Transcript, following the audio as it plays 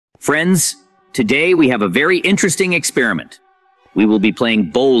Friends, today we have a very interesting experiment. We will be playing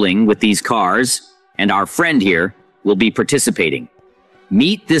bowling with these cars, and our friend here will be participating.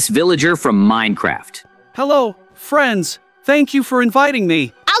 Meet this villager from Minecraft. Hello, friends. Thank you for inviting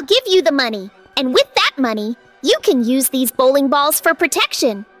me. I'll give you the money, and with that money, you can use these bowling balls for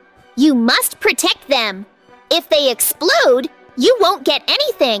protection. You must protect them. If they explode, you won't get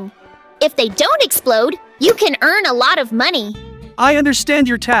anything. If they don't explode, you can earn a lot of money. I understand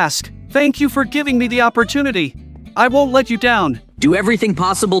your task. Thank you for giving me the opportunity. I won't let you down. Do everything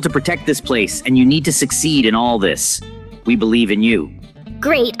possible to protect this place, and you need to succeed in all this. We believe in you.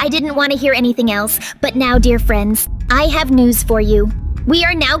 Great, I didn't want to hear anything else. But now, dear friends, I have news for you. We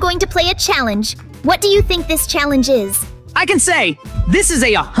are now going to play a challenge. What do you think this challenge is? I can say, this is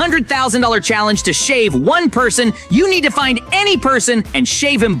a $100,000 challenge to shave one person. You need to find any person and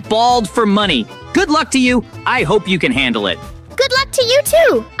shave him bald for money. Good luck to you. I hope you can handle it. Good luck to you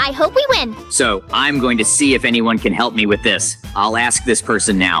too. I hope we win. So, I'm going to see if anyone can help me with this. I'll ask this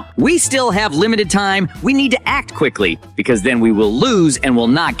person now. We still have limited time. We need to act quickly, because then we will lose and will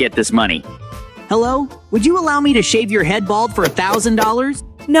not get this money. Hello? Would you allow me to shave your head bald for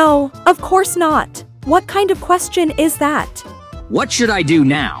 $1,000? No, of course not. What kind of question is that? What should I do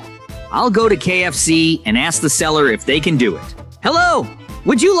now? I'll go to KFC and ask the seller if they can do it. Hello?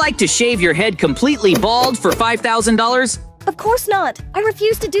 Would you like to shave your head completely bald for $5,000? Of course not. I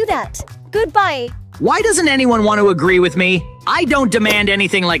refuse to do that. Goodbye. Why doesn't anyone want to agree with me? I don't demand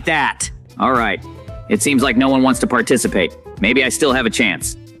anything like that. All right. It seems like no one wants to participate. Maybe I still have a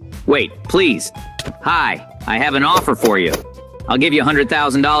chance. Wait, please. Hi, I have an offer for you. I'll give you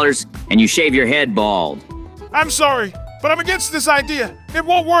 $100,000 and you shave your head bald. I'm sorry, but I'm against this idea. It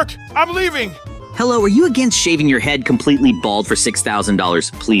won't work. I'm leaving. Hello, are you against shaving your head completely bald for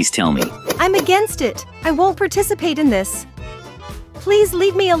 $6,000? Please tell me. I'm against it. I won't participate in this. Please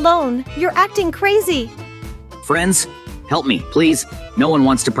leave me alone. You're acting crazy. Friends, help me, please. No one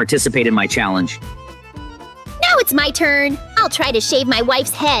wants to participate in my challenge. Now it's my turn. I'll try to shave my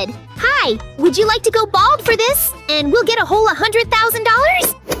wife's head. Hi, would you like to go bald for this? And we'll get a whole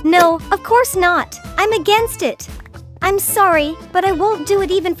 $100,000? No, of course not. I'm against it. I'm sorry, but I won't do it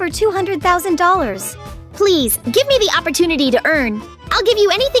even for $200,000. Please, give me the opportunity to earn. I'll give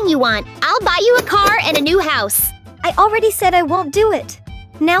you anything you want. I'll buy you a car and a new house. I already said I won't do it.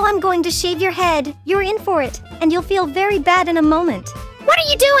 Now I'm going to shave your head. You're in for it, and you'll feel very bad in a moment. What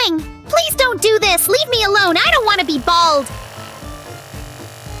are you doing? Please don't do this. Leave me alone. I don't want to be bald.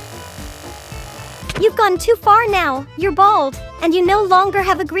 You've gone too far now. You're bald, and you no longer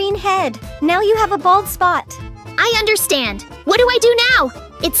have a green head. Now you have a bald spot. I understand. What do I do now?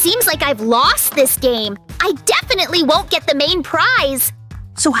 It seems like I've lost this game. I definitely won't get the main prize.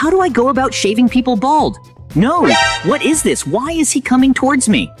 So how do I go about shaving people bald? No! What is this? Why is he coming towards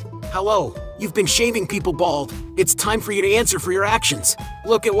me? Hello. You've been shaving people bald. It's time for you to answer for your actions.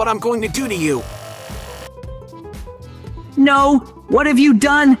 Look at what I'm going to do to you. No! What have you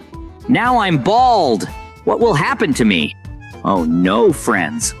done? Now I'm bald. What will happen to me? Oh no,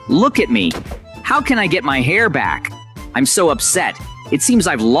 friends. Look at me. How can I get my hair back? I'm so upset. It seems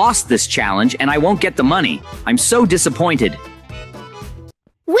I've lost this challenge and I won't get the money. I'm so disappointed.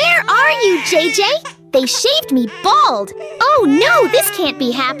 Where are you, JJ? They shaved me bald. Oh no, this can't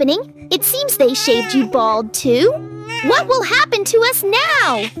be happening. It seems they shaved you bald too. What will happen to us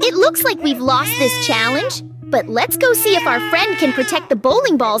now? It looks like we've lost this challenge. But let's go see if our friend can protect the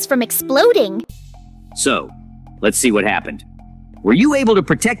bowling balls from exploding. So, let's see what happened. Were you able to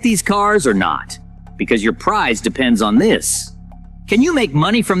protect these cars or not? Because your prize depends on this. Can you make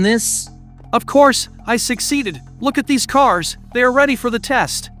money from this? Of course, I succeeded. Look at these cars. They are ready for the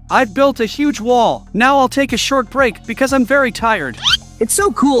test. I've built a huge wall. Now I'll take a short break because I'm very tired. It's so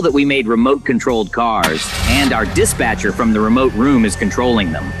cool that we made remote-controlled cars, and our dispatcher from the remote room is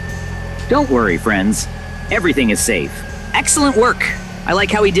controlling them. Don't worry, friends. Everything is safe. Excellent work. I like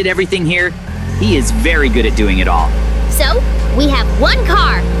how he did everything here. He is very good at doing it all. So, we have one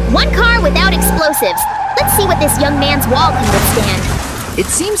car without explosives. Let's see what this young man's wall can withstand. It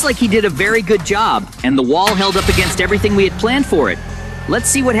seems like he did a very good job, and the wall held up against everything we had planned for it. Let's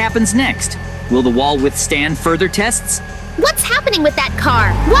see what happens next. Will the wall withstand further tests? What's happening with that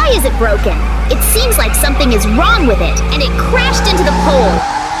car? Why is it broken? It seems like something is wrong with it, and it crashed into the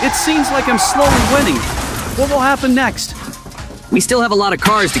pole. It seems like I'm slowly winning. What will happen next? We still have a lot of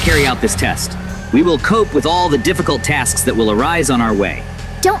cars to carry out this test. We will cope with all the difficult tasks that will arise on our way.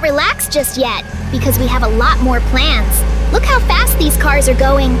 Don't relax just yet, because we have a lot more plans. Look how fast these cars are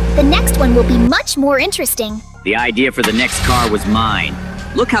going. The next one will be much more interesting. The idea for the next car was mine.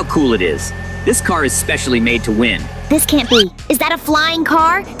 Look how cool it is. This car is specially made to win. This can't be. Is that a flying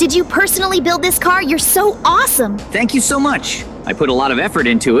car? Did you personally build this car? You're so awesome. Thank you so much. I put a lot of effort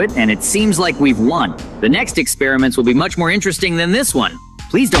into it, and it seems like we've won. The next experiments will be much more interesting than this one.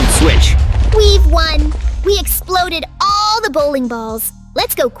 Please don't switch. We've won. We exploded all the bowling balls.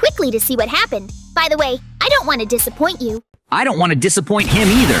 Let's go quickly to see what happened. By the way, I don't want to disappoint you. I don't want to disappoint him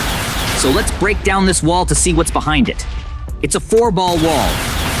either. So let's break down this wall to see what's behind it. It's a 4-ball wall.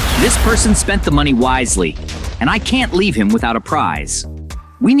 This person spent the money wisely, and I can't leave him without a prize.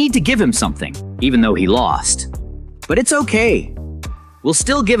 We need to give him something, even though he lost. But it's okay. We'll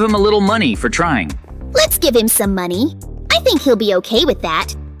still give him a little money for trying. Let's give him some money. I think he'll be okay with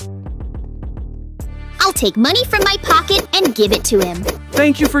that. I'll take money from my pocket and give it to him.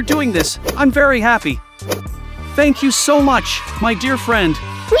 Thank you for doing this. I'm very happy. Thank you so much, my dear friend.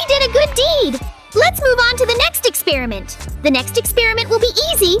 We did a good deed. Let's move on to the next experiment. The next experiment will be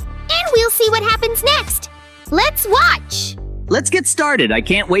easy, and we'll see what happens next. Let's watch. Let's get started. I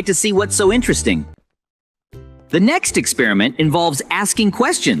can't wait to see what's so interesting. The next experiment involves asking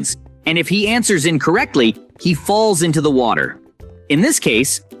questions, and if he answers incorrectly, he falls into the water. In this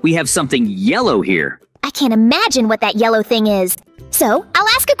case, we have something yellow here. I can't imagine what that yellow thing is. So, I'll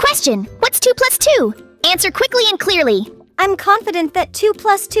ask a question. What's 2 plus 2? Answer quickly and clearly. I'm confident that 2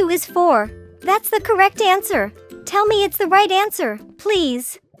 plus 2 is 4. That's the correct answer. Tell me it's the right answer,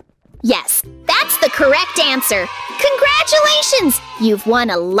 please. Yes, that's the correct answer. Congratulations! You've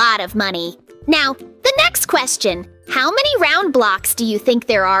won a lot of money. Now, the next question. How many round blocks do you think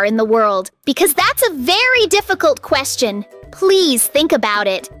there are in the world? Because that's a very difficult question. Please think about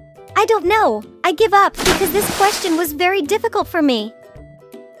it. I don't know. I give up because this question was very difficult for me.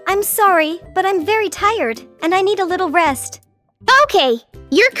 I'm sorry, but I'm very tired, and I need a little rest. Okay,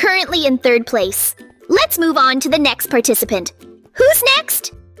 you're currently in 3rd place. Let's move on to the next participant. Who's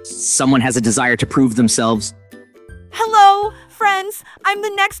next? Someone has a desire to prove themselves. Hello, friends. I'm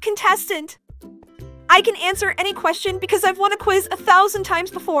the next contestant. I can answer any question because I've won a quiz 1,000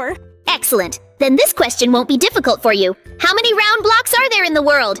 times before. Excellent. Then this question won't be difficult for you. How many round blocks are there in the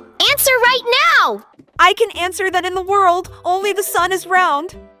world? Answer right now! I can answer that in the world, only the sun is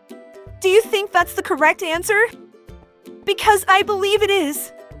round. Do you think that's the correct answer? Because I believe it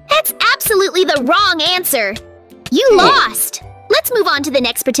is. That's absolutely the wrong answer. You lost. Let's move on to the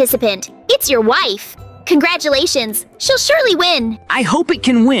next participant. It's your wife. Congratulations. She'll surely win. I hope it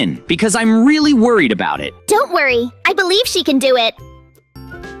can win, because I'm really worried about it. Don't worry. I believe she can do it.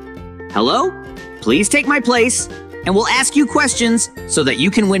 Hello? Please take my place, and we'll ask you questions so that you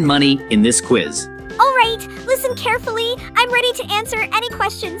can win money in this quiz. All right, listen carefully. I'm ready to answer any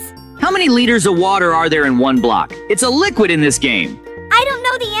questions. How many liters of water are there in 1 block? It's a liquid in this game. I don't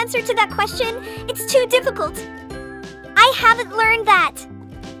know the answer to that question. It's too difficult. I haven't learned that.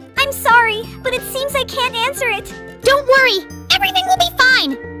 I'm sorry, but it seems I can't answer it. Don't worry. Everything will be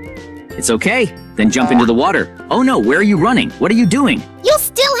fine. It's okay. Then jump into the water. Oh no, where are you running? What are you doing? You'll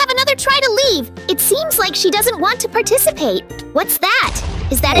still have another try to leave. It seems like she doesn't want to participate. What's that?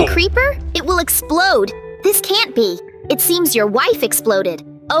 Is that a creeper? It will explode. This can't be. It seems your wife exploded.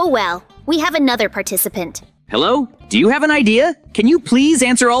 Oh well, we have another participant. Hello? Do you have an idea? Can you please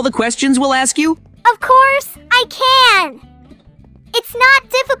answer all the questions we'll ask you? Of course, I can. It's not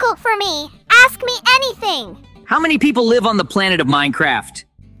difficult for me. Ask me anything. How many people live on the planet of Minecraft?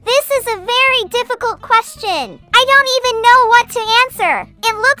 This is a very difficult question. I don't even know what to answer.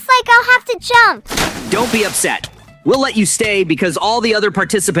 It looks like I'll have to jump. Don't be upset. We'll let you stay because all the other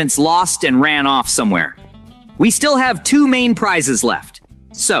participants lost and ran off somewhere. We still have 2 main prizes left.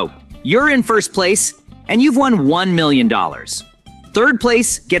 So, you're in 1st place, and you've won $1 million. 3rd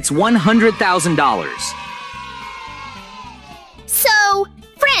place gets $100,000. So,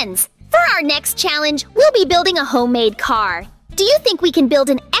 friends, for our next challenge, we'll be building a homemade car. Do you think we can build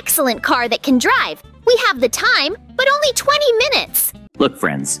an excellent car that can drive? We have the time, but only 20 minutes. Look,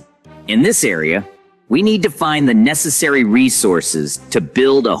 friends, in this area, we need to find the necessary resources to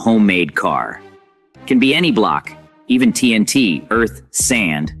build a homemade car. It can be any block, even TNT, earth,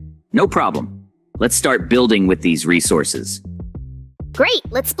 sand. No problem. Let's start building with these resources. Great,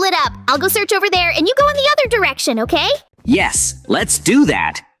 let's split up. I'll go search over there and you go in the other direction, okay? Yes, let's do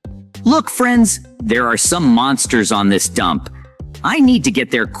that. Look, friends, there are some monsters on this dump. I need to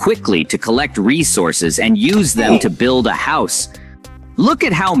get there quickly to collect resources and use them to build a house. Look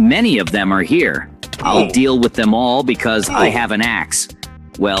at how many of them are here. I'll deal with them all because I have an axe.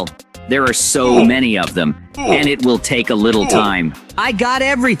 Well, there are so many of them, and it will take a little time. I got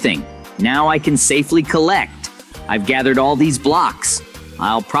everything. Now I can safely collect. I've gathered all these blocks.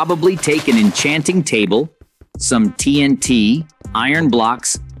 I'll probably take an enchanting table, some TNT, iron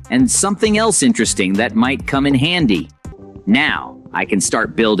blocks, and something else interesting that might come in handy. Now, I can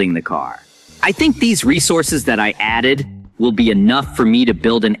start building the car. I think these resources that I added will be enough for me to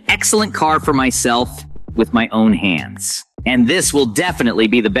build an excellent car for myself with my own hands. And this will definitely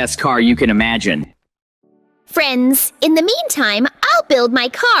be the best car you can imagine. Friends, in the meantime, I'll build my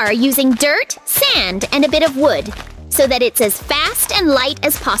car using dirt, sand, and a bit of wood, so that it's as fast and light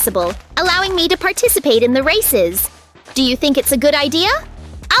as possible, allowing me to participate in the races. Do you think it's a good idea?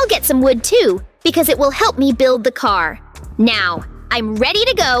 I'll get some wood too, because it will help me build the car. Now, I'm ready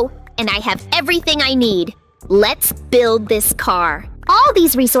to go, and I have everything I need. Let's build this car. All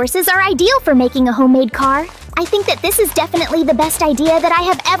these resources are ideal for making a homemade car. I think that this is definitely the best idea that I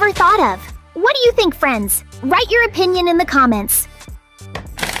have ever thought of. What do you think, friends? Write your opinion in the comments.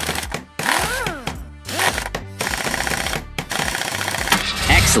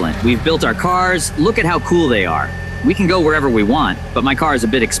 Excellent. We've built our cars. Look at how cool they are. We can go wherever we want, but my car is a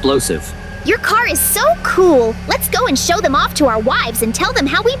bit explosive. Your car is so cool. Let's go and show them off to our wives and tell them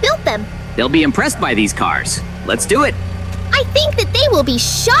how we built them. They'll be impressed by these cars. Let's do it. I think that they will be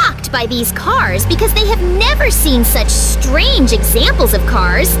shocked by these cars because they have never seen such strange examples of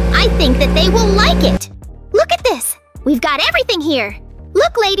cars. I think that they will like it. Look at this. We've got everything here.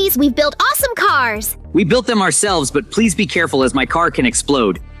 Look, ladies, we've built awesome cars. We built them ourselves, but please be careful as my car can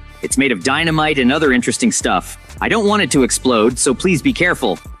explode. It's made of dynamite and other interesting stuff. I don't want it to explode, so please be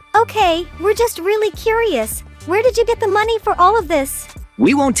careful. Okay, we're just really curious. Where did you get the money for all of this?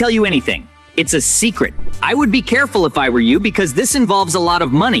 We won't tell you anything. It's a secret. I would be careful if I were you because this involves a lot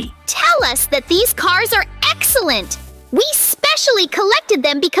of money. Tell us that these cars are excellent. We specially collected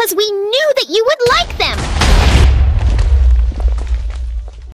them because we knew that you would like them.